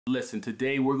Listen,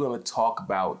 today we're going to talk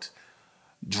about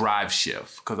drive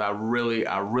shift because I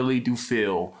really do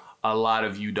feel a lot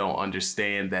of you don't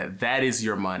understand that is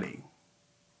your money.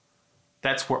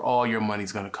 That's where all your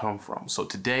money's going to come from. So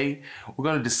today we're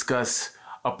going to discuss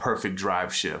a perfect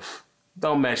drive shift.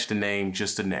 Don't match the name,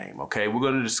 just the name, okay? We're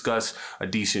going to discuss a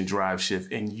decent drive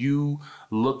shift, and you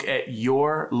look at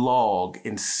your log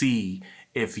and see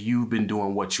if you've been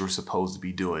doing what you're supposed to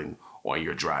be doing on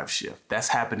your drive shift. That's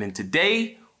happening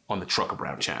today on the Trucker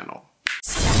Brown channel.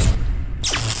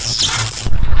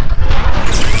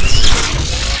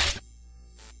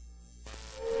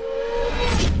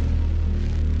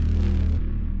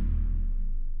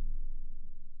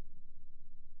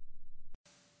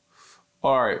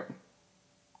 All right.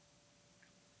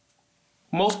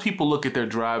 Most people look at their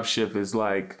drive shift as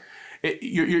like,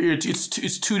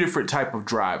 it's two different type of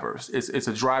drivers. It's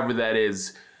a driver that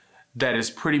is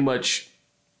pretty much,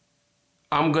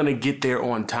 I'm gonna get there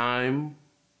on time,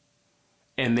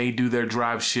 and they do their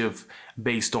drive shift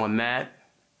based on that.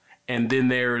 And then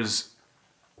there's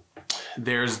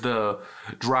the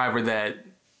driver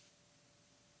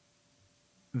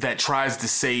that tries to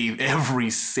save every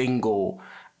single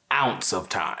ounce of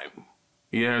time.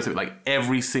 You know what I'm saying? Like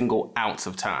every single ounce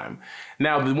of time.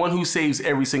 Now, the one who saves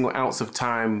every single ounce of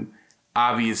time,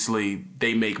 obviously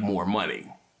they make more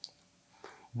money.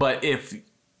 But if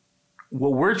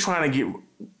what we're trying to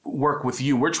work with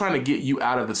you, we're trying to get you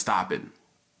out of the stopping.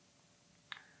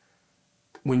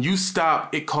 When you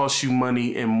stop, it costs you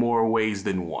money in more ways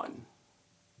than one.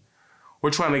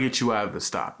 We're trying to get you out of the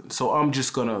stopping. So I'm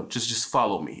just gonna just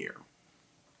follow me here.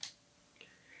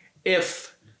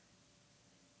 If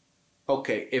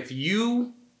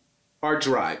you are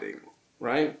driving,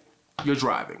 right? You're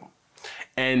driving,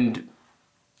 and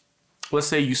let's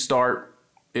say you start,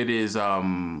 it is 8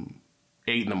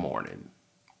 in the morning.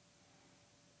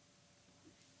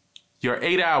 You're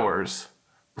 8 hours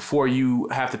before you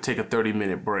have to take a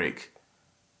 30-minute break.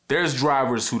 There's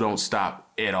drivers who don't stop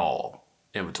at all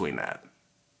in between that.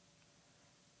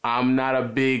 I'm not a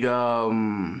big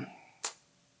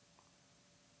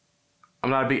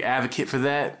advocate for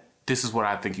that. This is what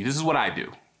I think. This is what I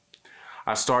do.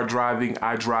 I start driving.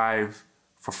 I drive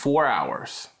for 4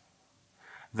 hours.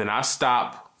 Then I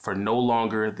stop for no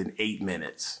longer than 8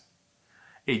 minutes.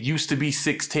 It used to be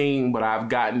 16, but I've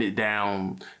gotten it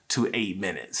down to 8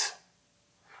 minutes.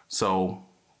 So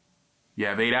you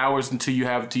have 8 hours until you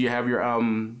have your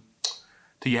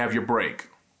break.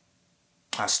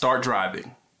 I start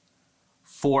driving.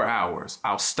 4 hours.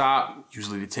 I'll stop,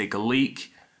 usually to take a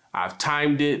leak. I've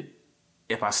timed it.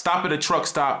 If I stop at a truck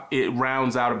stop, it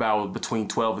rounds out about between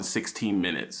 12 and 16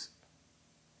 minutes.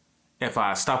 If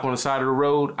I stop on the side of the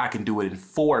road, I can do it in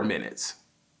 4 minutes.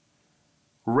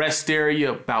 Rest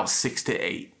area, about 6 to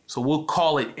 8. So we'll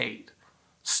call it 8.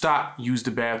 Stop, use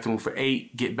the bathroom for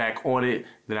 8, get back on it,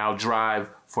 then I'll drive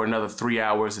for another 3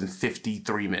 hours and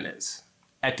 53 minutes.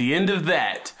 At the end of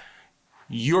that,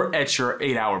 you're at your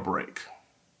 8-hour break,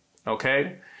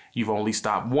 okay? You've only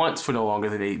stopped once for no longer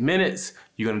than 8 minutes.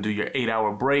 You're gonna do your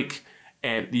 8-hour break,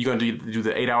 and you're gonna do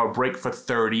the 8-hour break for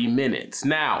 30 minutes.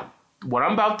 Now, what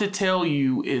I'm about to tell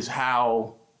you is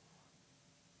how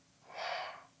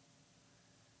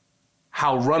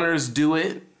runners do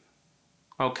it,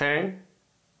 okay?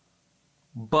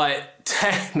 But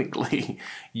technically,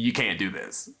 you can't do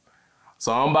this.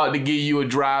 So I'm about to give you a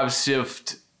drive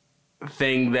shift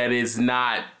thing that is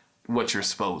not what you're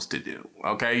supposed to do,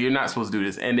 okay? You're not supposed to do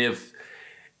this. And if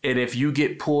you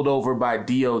get pulled over by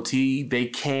DOT, they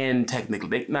can technically,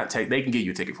 they can get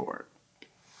you a ticket for it.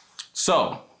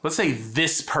 So let's say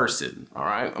this person, all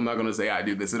right? I'm not gonna say I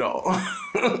do this at all.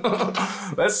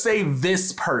 Let's say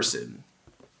this person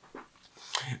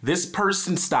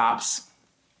stops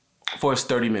for his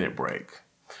 30-minute break.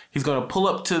 He's gonna pull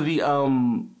up to the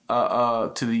aisle,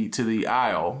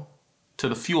 to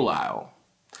the fuel aisle.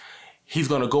 He's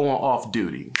gonna go on off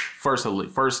duty. First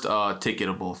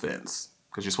ticketable offense,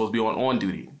 because you're supposed to be on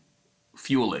duty,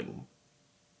 fueling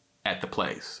at the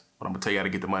place. But I'm gonna tell you how to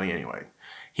get the money anyway.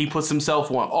 He puts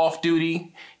himself on off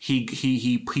duty. He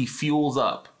fuels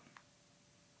up.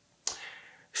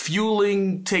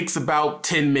 Fueling takes about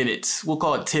 10 minutes. We'll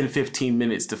call it 10, 15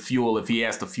 minutes to fuel if he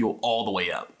has to fuel all the way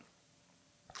up.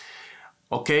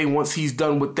 Okay, once he's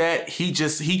done with that, he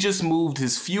just moved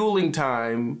his fueling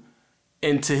time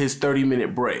into his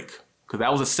 30-minute break, because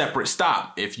that was a separate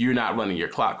stop if you're not running your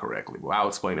clock correctly. Well, I'll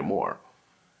explain it more.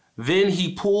 Then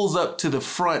he pulls up to the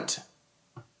front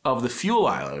of the fuel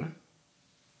island,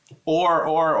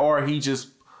 or he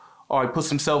puts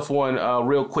himself on a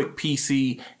real quick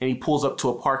PC and he pulls up to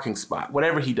a parking spot,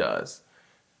 whatever he does.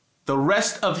 The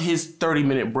rest of his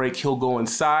 30-minute break, he'll go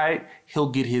inside, he'll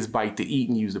get his bite to eat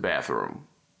and use the bathroom,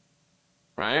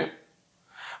 right?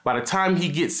 By the time he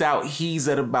gets out, he's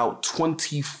at about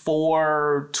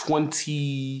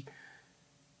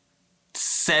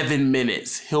 27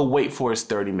 minutes. He'll wait for his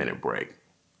 30-minute break.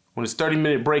 When his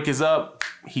 30-minute break is up,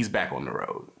 he's back on the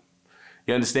road.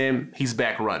 You understand? He's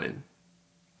back running.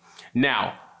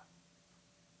 Now,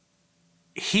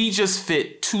 he just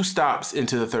fit 2 stops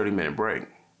into the 30-minute break.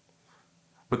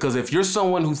 Because if you're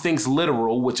someone who thinks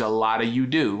literal, which a lot of you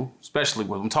do, especially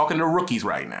when I'm talking to rookies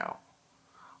right now,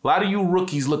 a lot of you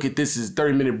rookies look at this as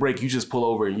 30-minute break, you just pull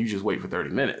over and you just wait for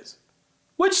 30 minutes.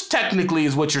 Which technically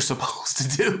is what you're supposed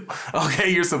to do. Okay,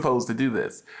 you're supposed to do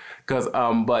this. Because,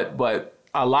 but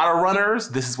a lot of runners,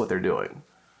 this is what they're doing.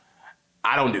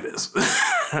 I don't do this.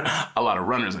 A lot of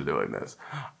runners are doing this.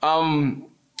 Then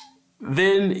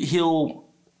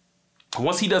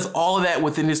once he does all of that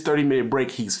within his 30-minute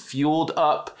break, he's fueled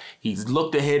up. He's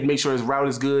looked ahead, make sure his route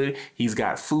is good. He's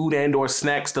got food and or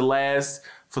snacks to last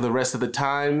for the rest of the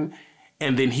time.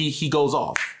 And then he goes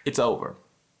off. It's over.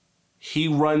 He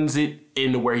runs it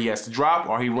into where he has to drop,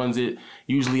 or he runs it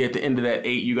usually at the end of that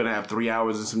 8, you're going to have 3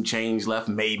 hours and some change left,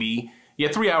 maybe. Yeah,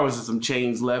 3 hours and some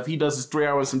change left. He does his 3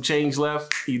 hours and some change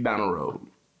left. He's down the road.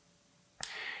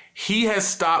 He has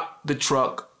stopped the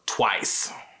truck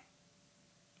twice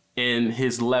in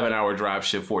his 11-hour drive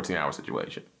shift, 14-hour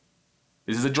situation.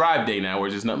 This is a drive day now where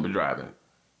it's just nothing but driving.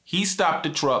 He stopped the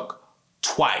truck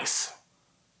twice.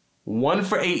 One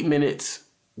for 8 minutes,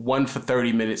 one for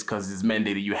 30 minutes, because it's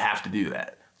mandated you have to do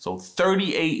that. So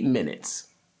 38 minutes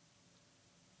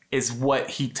is what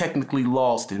he technically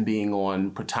lost in being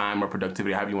on time or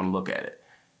productivity, however you want to look at it.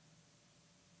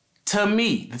 To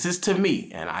me, this is to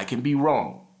me, and I can be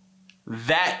wrong,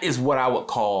 that is what I would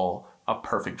call a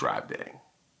perfect drive day.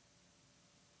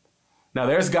 Now,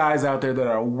 there's guys out there that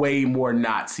are way more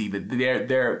Nazi, that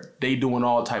they doing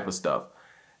all type of stuff.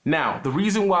 Now, the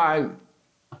reason why,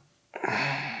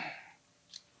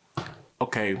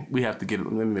 okay, we have to get it.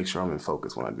 Let me make sure I'm in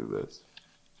focus when I do this.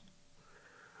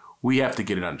 We have to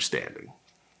get an understanding.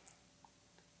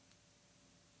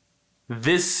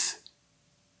 This,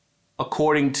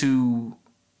 according to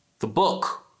the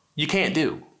book, you can't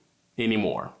do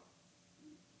anymore.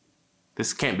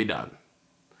 This can't be done.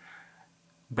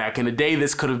 Back in the day,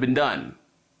 this could have been done.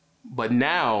 But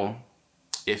now,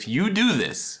 if you do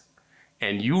this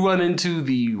and you run into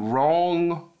the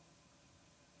wrong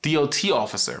DOT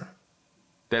officer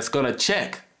that's gonna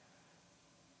check,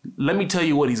 let me tell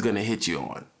you what he's gonna hit you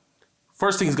on.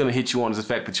 First thing he's gonna hit you on is the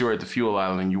fact that you're at the fuel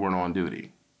island and you weren't on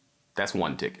duty. That's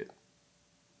 1 ticket.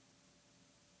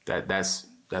 That's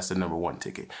the number 1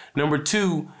 ticket. Number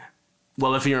 2,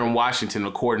 well, if you're in Washington,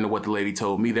 according to what the lady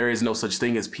told me, there is no such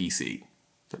thing as PC.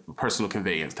 Personal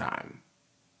conveyance time.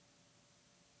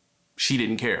 She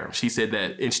didn't care. She said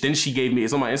that, and then she gave me,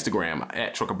 it's on my Instagram,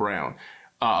 at Trucker Brown,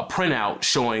 a printout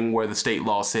showing where the state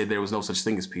law said there was no such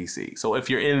thing as PC. So if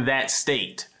you're in that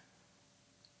state,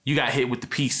 you got hit with the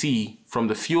PC from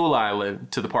the fuel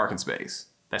island to the parking space.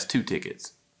 That's 2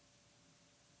 tickets.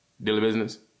 Daily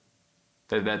business.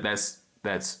 That's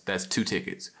 2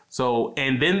 tickets. So,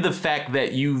 and then the fact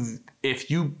that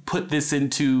if you put this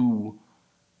into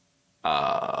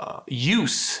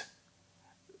use,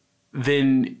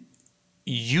 then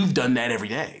you've done that every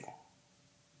day.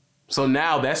 So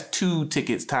now that's 2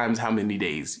 tickets times how many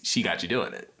days she got you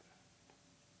doing it,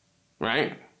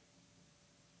 right?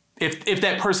 If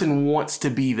that person wants to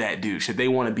be that douche, if they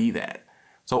want to be that.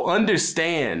 So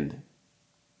understand,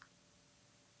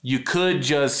 you could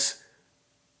just,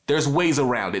 there's ways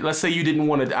around it. Let's say you didn't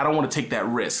want to, I don't want to take that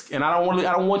risk. And I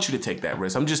don't want you to take that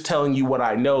risk. I'm just telling you what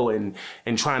I know and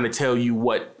trying to tell you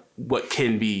what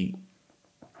can be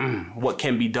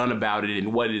done about it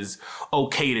and what is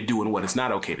okay to do and what is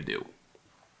not okay to do.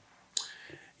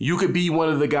 You could be one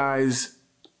of the guys,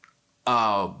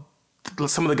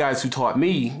 some of the guys who taught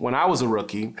me when I was a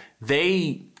rookie,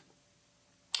 they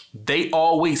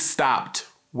always stopped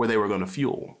where they were going to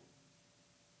fuel.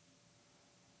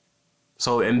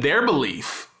 So in their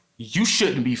belief, you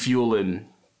shouldn't be fueling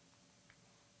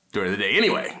during the day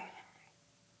anyway,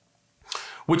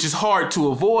 which is hard to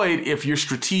avoid if you're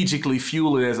strategically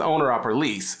fueling as owner op or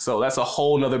lease. So that's a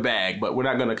whole nother bag, but we're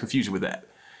not going to confuse you with that.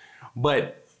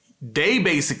 But they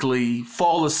basically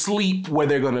fall asleep where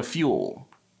they're going to fuel.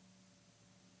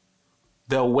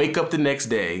 They'll wake up the next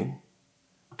day.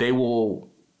 They will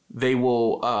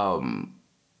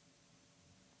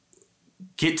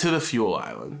get to the fuel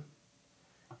island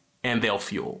and they'll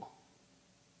fuel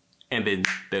and then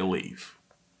they'll leave.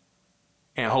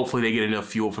 And hopefully they get enough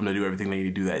fuel from them to do everything they need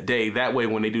to do that day. That way,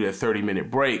 when they do that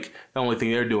 30-minute break, the only thing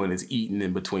they're doing is eating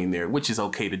in between there, which is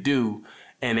okay to do.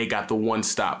 And they got the one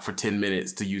stop for 10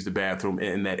 minutes to use the bathroom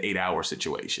in that 8-hour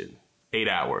situation. 8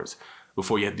 hours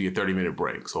before you have to do your 30-minute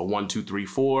break. So 1, 2, 3,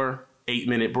 4,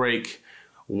 8-minute break.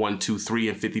 1, 2, 3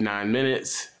 and 59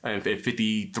 minutes. And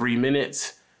 53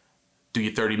 minutes, do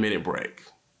your 30-minute break.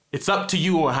 It's up to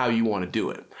you on how you want to do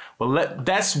it. But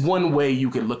that's one way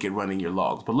you can look at running your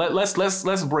logs. But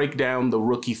let's break down the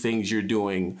rookie things you're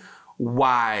doing,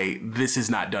 why this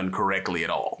is not done correctly at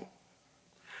all.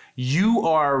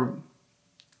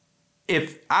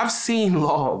 If I've seen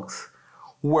logs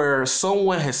where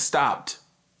someone has stopped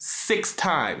 6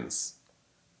 times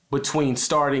between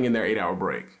starting and their 8-hour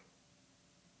break.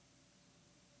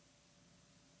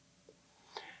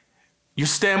 Your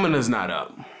stamina's not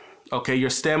up. Okay, your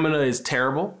stamina is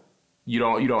terrible. You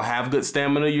don't have good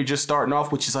stamina. You're just starting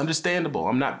off, which is understandable.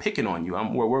 I'm not picking on you.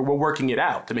 We're working it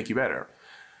out to make you better.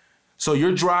 So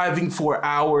you're driving for an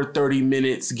hour, 30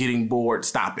 minutes, getting bored,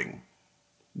 stopping.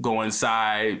 Go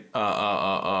inside.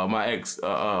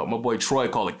 My boy Troy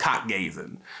called it cock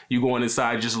gazing. You going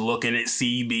inside just looking at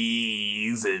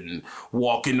CBs and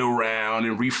walking around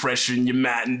and refreshing your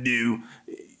Mountain Dew.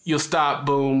 You'll stop,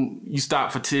 boom. You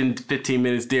stop for 10, 15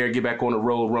 minutes there, get back on the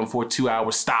road, run for 2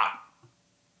 hours, stop.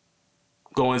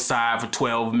 Go inside for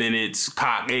 12 minutes,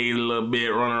 cock gaze a little bit,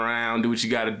 run around, do what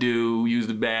you got to do, use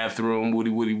the bathroom,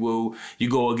 woody, woody, woo. You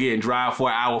go again, drive for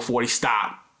an hour 40,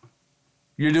 stop.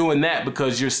 You're doing that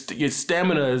because your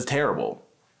stamina is terrible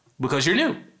because you're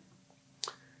new.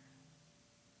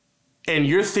 And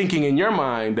you're thinking in your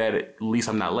mind that at least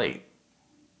I'm not late.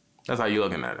 That's how you're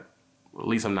looking at it. At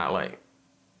least I'm not late.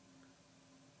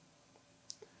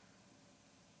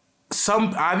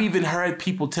 I've even heard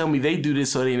people tell me they do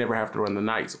this so they never have to run the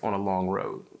nights on a long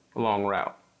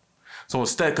route. So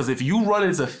instead, because if you run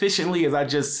as efficiently as I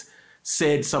just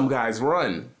said some guys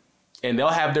run, and they'll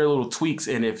have their little tweaks,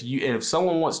 and if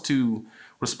someone wants to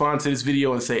respond to this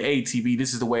video and say, hey, TB,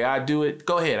 this is the way I do it,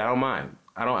 go ahead, I don't mind.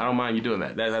 I don't mind you doing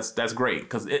that. That's great,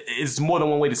 because it's more than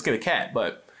one way to skin a cat.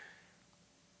 But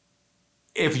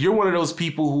if you're one of those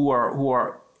people who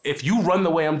are if you run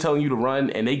the way I'm telling you to run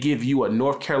and they give you a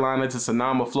North Carolina to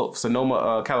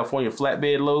Sonoma, California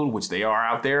flatbed load, which they are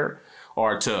out there,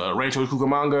 or to Rancho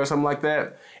Cucamonga or something like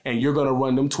that, and you're going to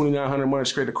run them 2,900 miles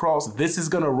straight across, this is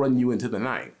going to run you into the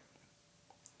night.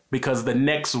 Because the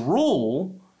next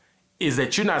rule is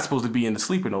that you're not supposed to be in the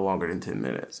sleeper no longer than 10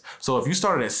 minutes. So if you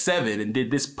started at 7 and did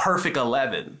this perfect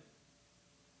 11,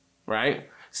 right?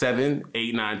 7,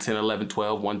 8, 9, 10, 11,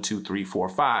 12, 1, 2, 3, 4,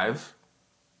 5,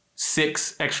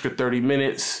 6 extra 30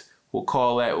 minutes. We'll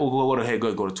call that, we'll go ahead,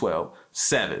 go to 12.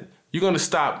 7. You're going to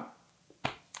stop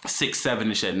 6,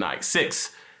 7-ish at night.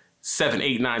 6, 7,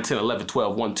 8, 9, 10, 11,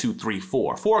 12, 1, 2, 3,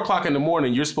 4. 4 o'clock in the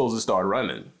morning, you're supposed to start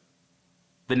running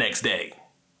the next day.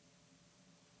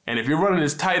 And if you're running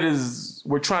as tight as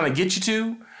we're trying to get you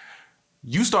to,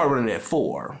 you start running at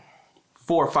 4.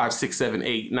 4, 5, 6, 7,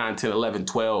 8, 9, 10, 11,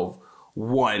 12,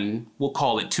 1. We'll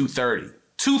call it 2:30.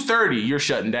 2:30, you're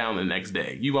shutting down the next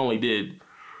day. You did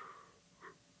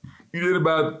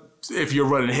about, if you're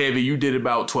running heavy, you did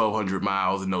about 1,200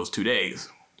 miles in those 2 days.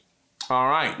 All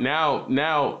right,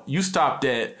 now you stopped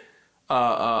at,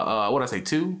 what did I say,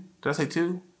 2? Did I say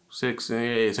 2? 6,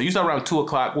 yeah. So you stop around 2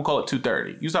 o'clock, we'll call it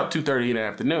 2:30. You stop 2:30 in the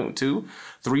afternoon, 2,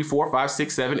 3, 4, 5,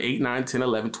 6, 7, 8, 9, 10,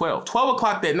 11, 12. 12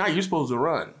 o'clock that night, you're supposed to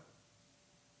run.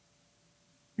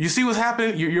 You see what's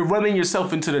happening? You're running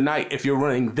yourself into the night if you're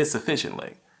running this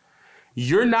efficiently.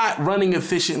 You're not running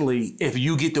efficiently if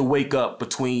you get to wake up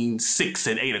between 6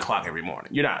 and 8 o'clock every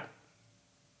morning. You're not.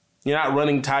 You're not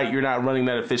running tight. You're not running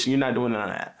that efficient. You're not doing none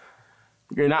of that.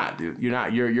 You're not, dude. You're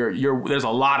not. There's a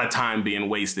lot of time being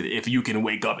wasted if you can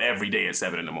wake up every day at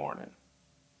 7 in the morning.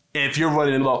 If you're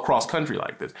running all cross country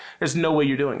like this, there's no way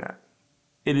you're doing that.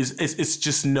 It's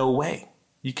just no way.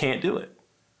 You can't do it.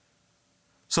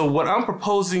 So what I'm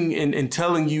proposing and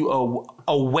telling you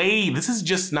a way, this is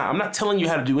just not, I'm not telling you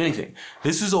how to do anything.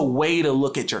 This is a way to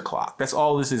look at your clock. That's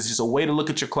all this is, just a way to look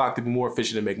at your clock to be more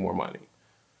efficient and make more money.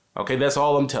 Okay, that's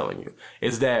all I'm telling you,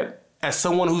 is that as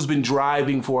someone who's been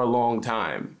driving for a long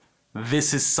time,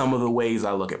 this is some of the ways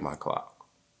I look at my clock.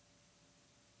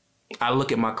 I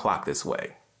look at my clock this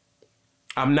way.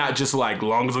 I'm not just like,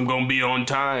 long as I'm gonna be on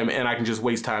time and I can just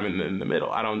waste time in the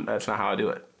middle. That's not how I do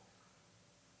it.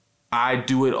 I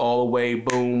do it all the way,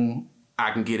 boom,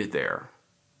 I can get it there.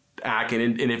 I can,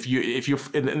 and if you're,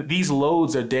 these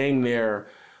loads are dang near,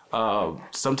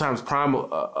 sometimes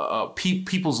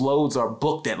people's loads are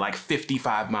booked at like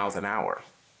 55 miles an hour.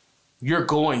 You're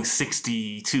going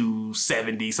 60 to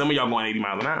 70, some of y'all going 80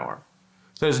 miles an hour.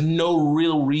 So there's no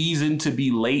real reason to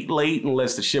be late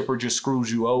unless the shipper just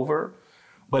screws you over.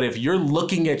 But if you're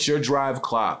looking at your drive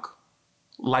clock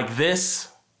like this,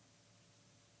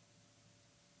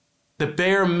 the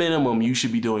bare minimum, you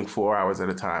should be doing 4 hours at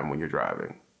a time when you're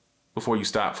driving before you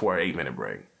stop for an 8-minute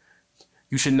break.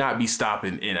 You should not be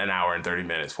stopping in an hour and 30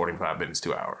 minutes, 45 minutes,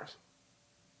 2 hours.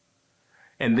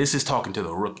 And this is talking to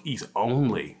the rookies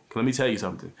only. Let me tell you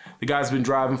something. The guys been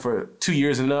driving for 2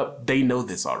 years and up. They know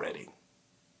this already.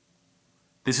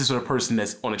 This is for the person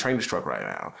that's on a trainer's truck right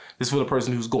now. This is for the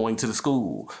person who's going to the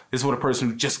school. This is for the person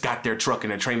who just got their truck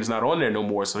and their trainer's not on there no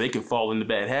more so they can fall into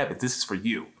bad habits. This is for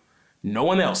you. No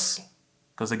one else.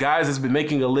 Because the guys that's been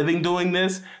making a living doing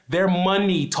this, their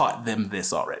money taught them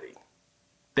this already.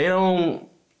 They don't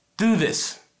do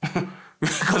this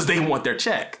because they want their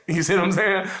check. You see what I'm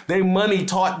saying? Their money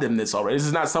taught them this already. This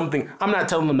is not something, I'm not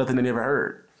telling them nothing they never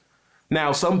heard.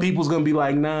 Now, some people's gonna be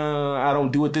like, nah, I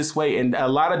don't do it this way. And a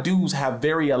lot of dudes have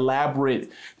very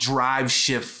elaborate drive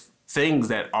shift things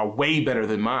that are way better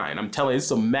than mine. I'm telling you, there's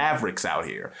some mavericks out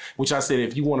here, which I said,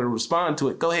 if you want to respond to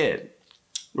it, go ahead.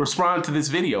 Respond to this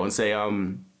video and say,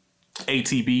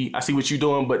 ATB, I see what you're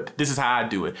doing, but this is how I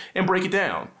do it, and break it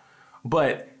down.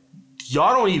 But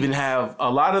y'all don't even have, a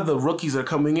lot of the rookies that are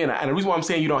coming in, and the reason why I'm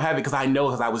saying you don't have it, because I know,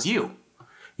 because I was you.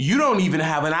 You don't even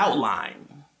have an outline,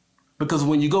 because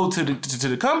when you go to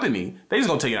the company, they just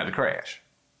gonna tell you not to crash.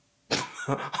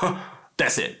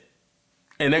 That's it.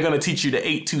 And they're gonna teach you the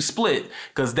 8-2 split,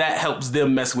 because that helps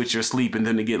them mess with your sleep and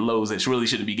then to get lows that really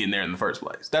shouldn't be getting there in the first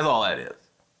place. That's all that is.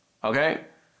 Okay?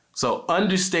 So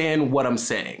understand what I'm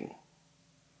saying.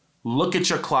 Look at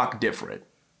your clock different.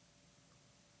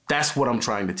 That's what I'm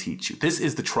trying to teach you. This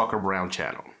is the Trucker Brown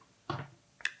channel.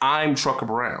 I'm Trucker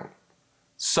Brown.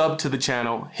 Sub to the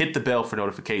channel, hit the bell for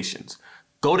notifications.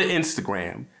 Go to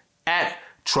Instagram at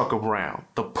Trucker Brown.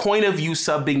 The point of you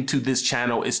subbing to this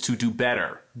channel is to do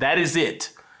better. That is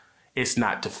it. It's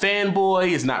not to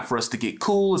fanboy. It's not for us to get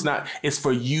cool. It's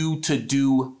for you to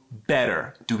do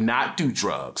better. Do not do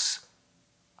drugs.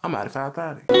 I'm out of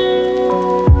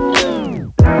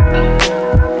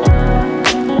 530.